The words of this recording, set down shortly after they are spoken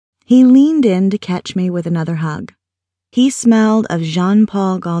He leaned in to catch me with another hug. He smelled of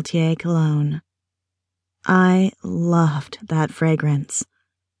Jean-Paul Gaultier cologne. I loved that fragrance.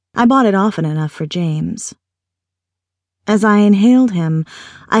 I bought it often enough for James. As I inhaled him,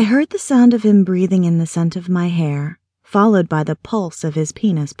 I heard the sound of him breathing in the scent of my hair, followed by the pulse of his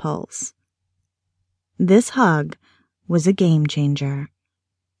penis pulse. This hug was a game changer.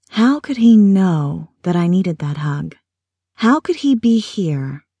 How could he know that I needed that hug? How could he be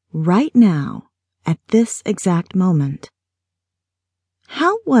here, right now, at this exact moment?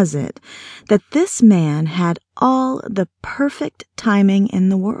 How was it that this man had all the perfect timing in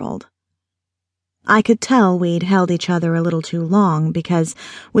the world? I could tell we'd held each other a little too long because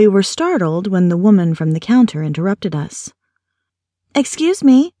we were startled when the woman from the counter interrupted us. "Excuse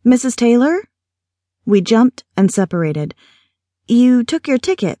me, Mrs. Taylor?" We jumped and separated. "You took your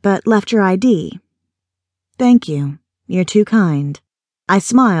ticket but left your ID." "Thank you. You're too kind." I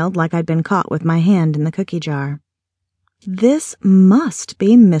smiled like I'd been caught with my hand in the cookie jar. This must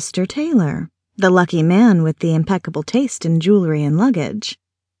be Mr. Taylor, the lucky man with the impeccable taste in jewelry and luggage.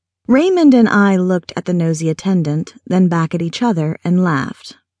 Raymond and I looked at the nosy attendant, then back at each other and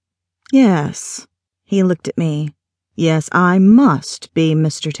laughed. "Yes," he looked at me. "Yes, I must be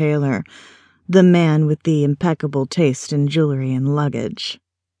Mr. Taylor, the man with the impeccable taste in jewelry and luggage."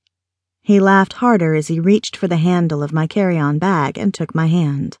 He laughed harder as he reached for the handle of my carry-on bag and took my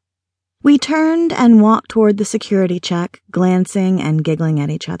hand. We turned and walked toward the security check, glancing and giggling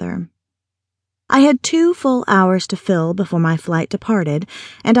at each other. I had 2 full hours to fill before my flight departed,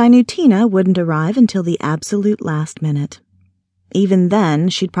 and I knew Tina wouldn't arrive until the absolute last minute. Even then,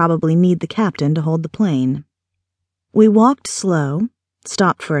 she'd probably need the captain to hold the plane. We walked slow,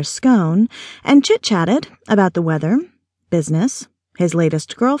 stopped for a scone, and chit-chatted about the weather, business, his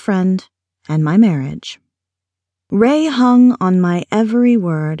latest girlfriend, and my marriage. Ray hung on my every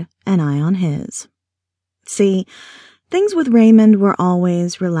word, and I on his. See, things with Raymond were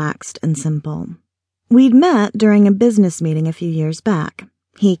always relaxed and simple. We'd met during a business meeting a few years back.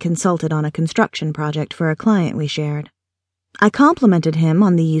 He consulted on a construction project for a client we shared. I complimented him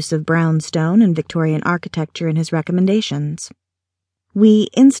on the use of brownstone and Victorian architecture in his recommendations. We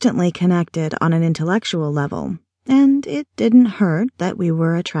instantly connected on an intellectual level, and it didn't hurt that we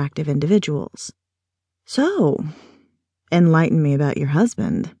were attractive individuals. "So, enlighten me about your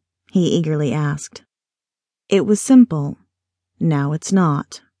husband," he eagerly asked. "It was simple. Now it's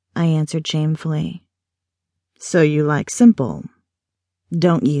not," I answered shamefully. "So you like simple?"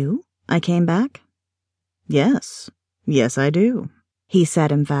 "Don't you?" I came back. Yes, I do," he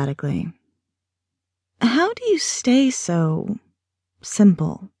said emphatically. "How do you stay so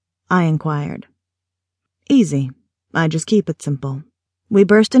simple?" I inquired. "Easy. I just keep it simple." We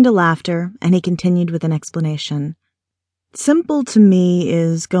burst into laughter, and he continued with an explanation. "Simple to me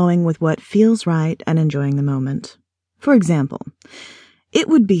is going with what feels right and enjoying the moment. For example, it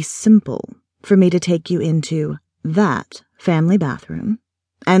would be simple for me to take you into that family bathroom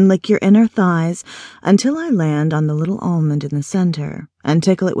and lick your inner thighs until I land on the little almond in the center and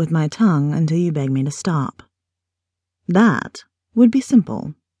tickle it with my tongue until you beg me to stop. That would be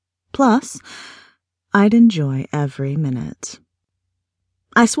simple. Plus, I'd enjoy every minute."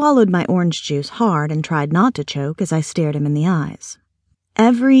 I swallowed my orange juice hard and tried not to choke as I stared him in the eyes.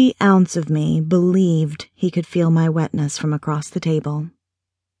 Every ounce of me believed he could feel my wetness from across the table.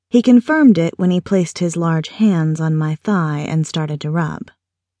 He confirmed it when he placed his large hands on my thigh and started to rub.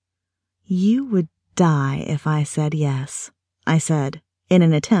 "You would die if I said yes," I said, in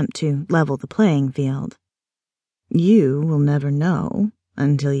an attempt to level the playing field. "You will never know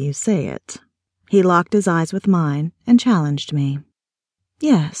until you say it." He locked his eyes with mine and challenged me.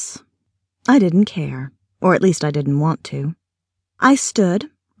 Yes, I didn't care, or at least I didn't want to. I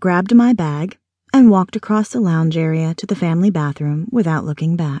stood, grabbed my bag, and walked across the lounge area to the family bathroom without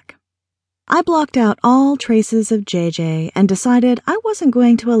looking back. I blocked out all traces of JJ and decided I wasn't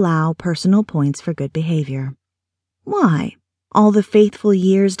going to allow personal points for good behavior. Why? All the faithful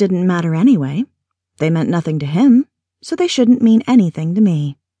years didn't matter anyway. They meant nothing to him, so they shouldn't mean anything to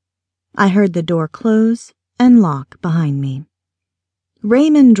me. I heard the door close and lock behind me.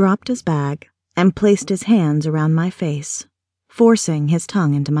 Raymond dropped his bag and placed his hands around my face, forcing his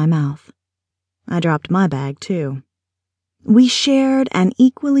tongue into my mouth. I dropped my bag, too. We shared an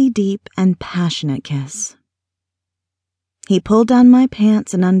equally deep and passionate kiss. He pulled down my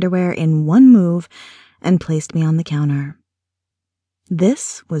pants and underwear in one move and placed me on the counter.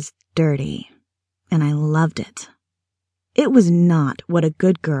 This was dirty, and I loved it. It was not what a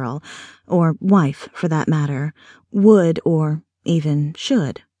good girl, or wife for that matter, would or even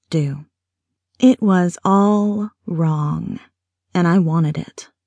should do. It was all wrong, and I wanted it.